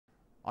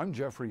I'm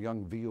Jeffrey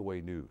Young,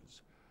 VOA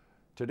News.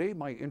 Today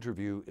my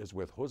interview is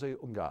with Jose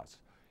Ugaz.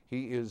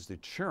 He is the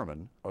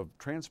chairman of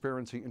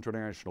Transparency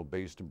International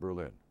based in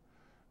Berlin.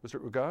 Mr.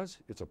 Ugaz,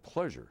 it's a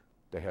pleasure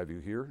to have you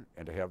here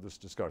and to have this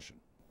discussion.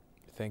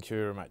 Thank you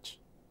very much.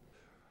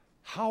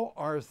 How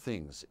are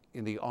things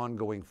in the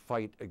ongoing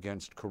fight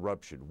against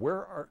corruption?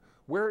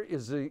 Where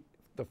is the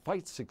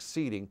fight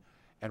succeeding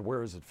and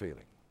where is it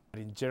failing?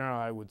 In general,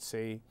 I would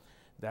say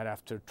that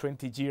after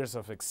 20 years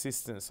of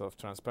existence of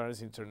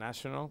Transparency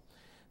International,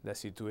 the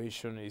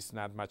situation is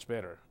not much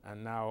better.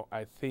 And now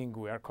I think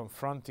we are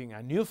confronting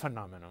a new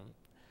phenomenon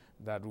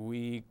that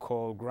we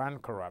call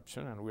grand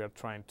corruption, and we are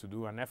trying to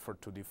do an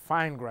effort to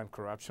define grand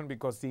corruption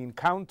because the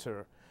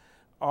encounter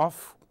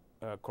of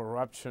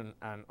corruption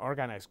and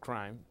organized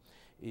crime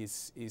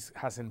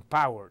has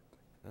empowered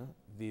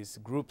these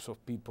groups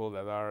of people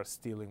that are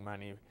stealing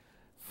money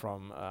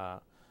from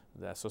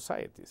the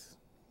societies.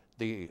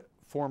 The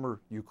former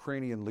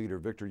Ukrainian leader,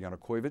 Viktor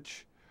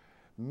Yanukovych,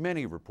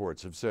 many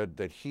reports have said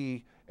that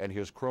he and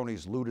his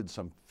cronies looted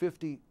some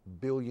 $50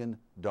 billion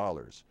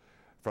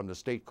from the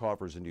state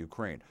coffers in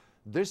Ukraine.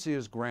 This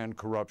is grand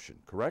corruption,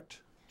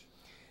 correct?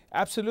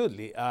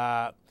 Absolutely.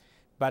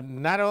 But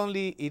not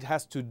only it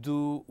has to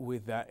do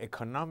with the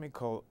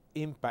economical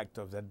impact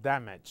of the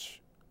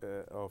damage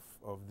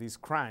of these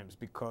crimes,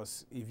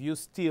 because if you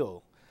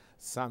steal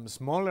some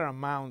smaller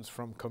amounts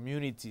from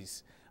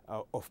communities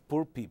of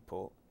poor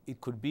people, it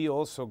could be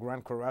also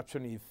grand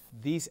corruption if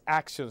these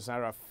actions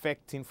are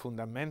affecting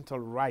fundamental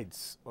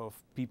rights of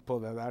people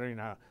that are in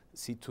a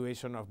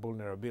situation of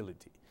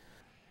vulnerability.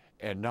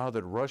 And now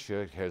that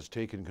Russia has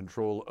taken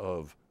control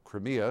of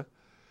Crimea,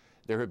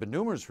 there have been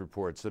numerous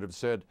reports that have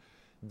said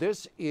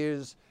this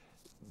is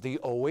the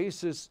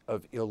oasis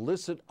of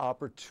illicit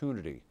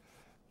opportunity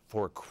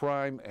for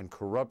crime and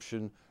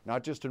corruption,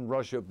 not just in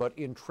Russia, but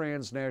in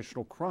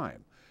transnational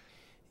crime.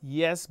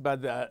 Yes,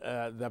 but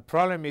the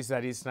problem is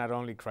that it's not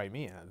only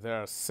Crimea.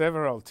 There are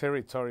several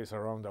territories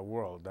around the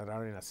world that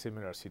are in a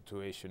similar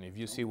situation. If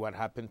you see what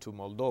happened to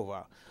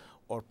Moldova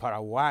or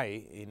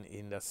Paraguay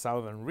in the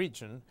southern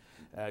region,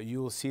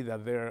 you will see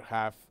that there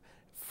have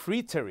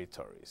free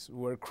territories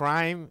where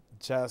crime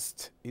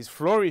just is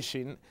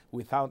flourishing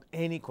without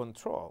any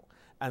control.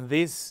 And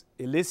these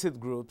illicit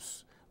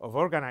groups of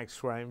organized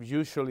crime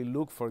usually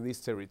look for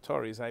these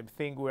territories. I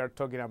think we are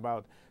talking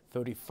about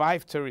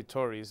 35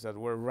 territories that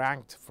were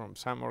ranked from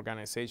some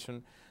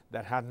organization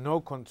that had no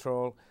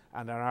control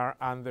and that are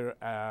under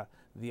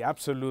the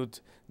absolute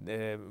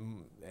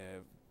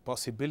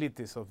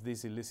possibilities of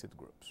these illicit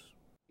groups.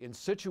 In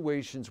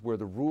situations where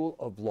the rule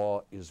of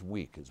law is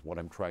weak, is what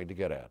I'm trying to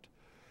get at,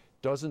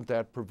 doesn't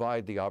that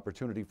provide the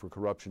opportunity for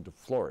corruption to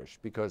flourish?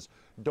 Because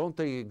don't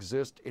they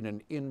exist in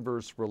an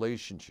inverse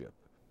relationship?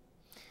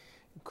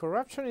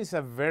 Corruption is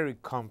a very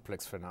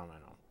complex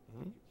phenomenon.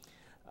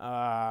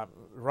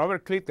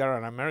 Robert Klitgar,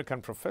 an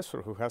American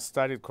professor who has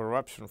studied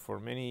corruption for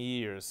many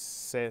years,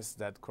 says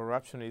that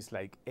corruption is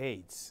like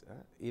AIDS.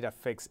 It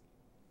affects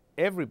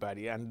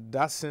everybody and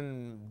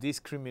doesn't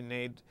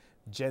discriminate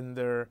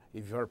gender,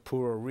 if you are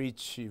poor or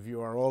rich, if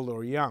you are old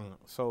or young.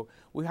 So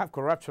we have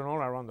corruption all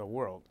around the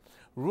world.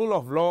 Rule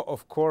of law,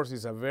 of course,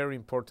 is a very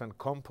important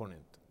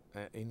component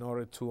in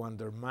order to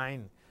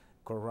undermine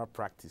corrupt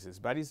practices,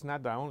 but it's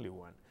not the only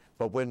one.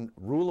 But when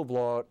rule of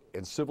law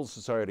and civil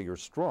society are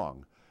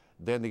strong,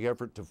 then the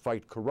effort to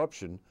fight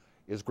corruption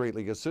is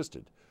greatly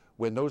assisted.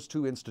 When those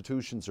two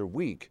institutions are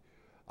weak,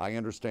 I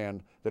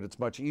understand that it's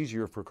much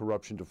easier for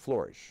corruption to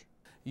flourish.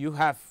 You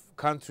have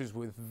countries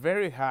with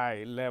very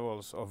high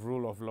levels of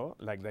rule of law,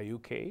 like the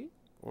UK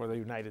or the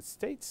United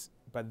States,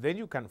 but then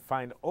you can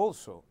find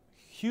also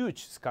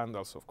huge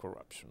scandals of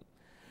corruption.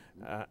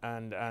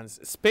 And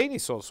Spain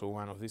is also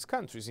one of these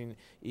countries.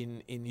 In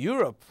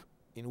Europe,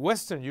 in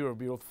Western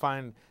Europe, you'll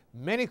find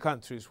many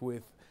countries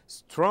with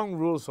strong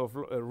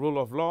rule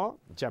of law,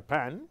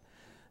 Japan,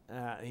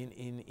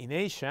 in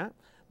Asia,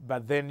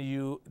 but then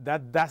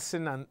that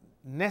doesn't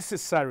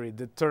necessarily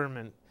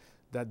determine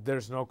that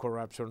there's no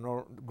corruption,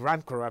 nor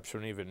grand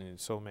corruption even in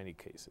so many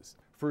cases.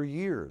 For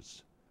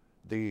years,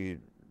 the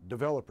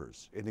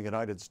developers in the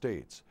United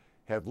States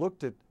have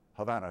looked at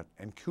Havana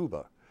and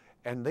Cuba,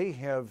 and they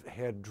have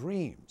had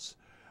dreams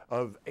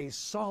of a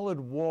solid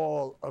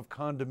wall of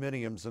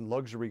condominiums and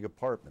luxury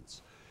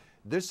apartments.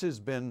 This has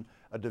been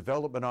a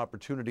development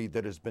opportunity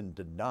that has been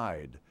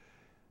denied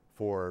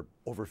for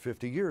over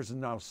 50 years,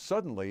 and now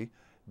suddenly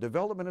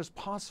development is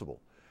possible.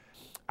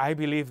 I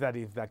believe that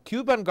if the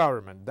Cuban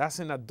government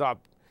doesn't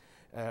adopt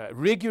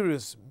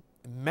rigorous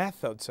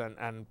methods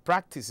and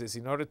practices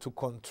in order to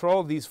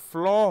control this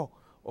flow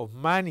of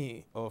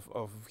money,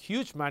 of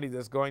huge money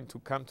that's going to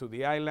come to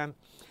the island,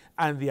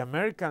 and the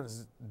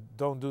Americans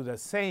don't do the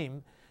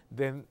same,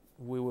 then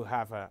we will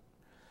have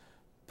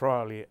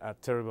probably a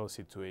terrible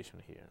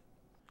situation here.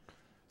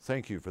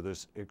 Thank you for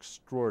this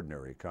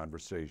extraordinary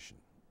conversation.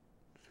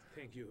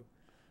 Thank you.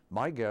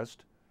 My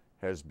guest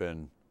has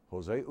been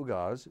Jose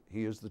Ugaz.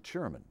 He is the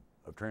chairman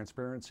of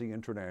Transparency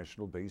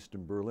International based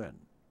in Berlin.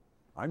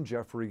 I'm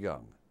Jeffrey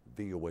Young,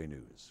 VOA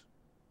News.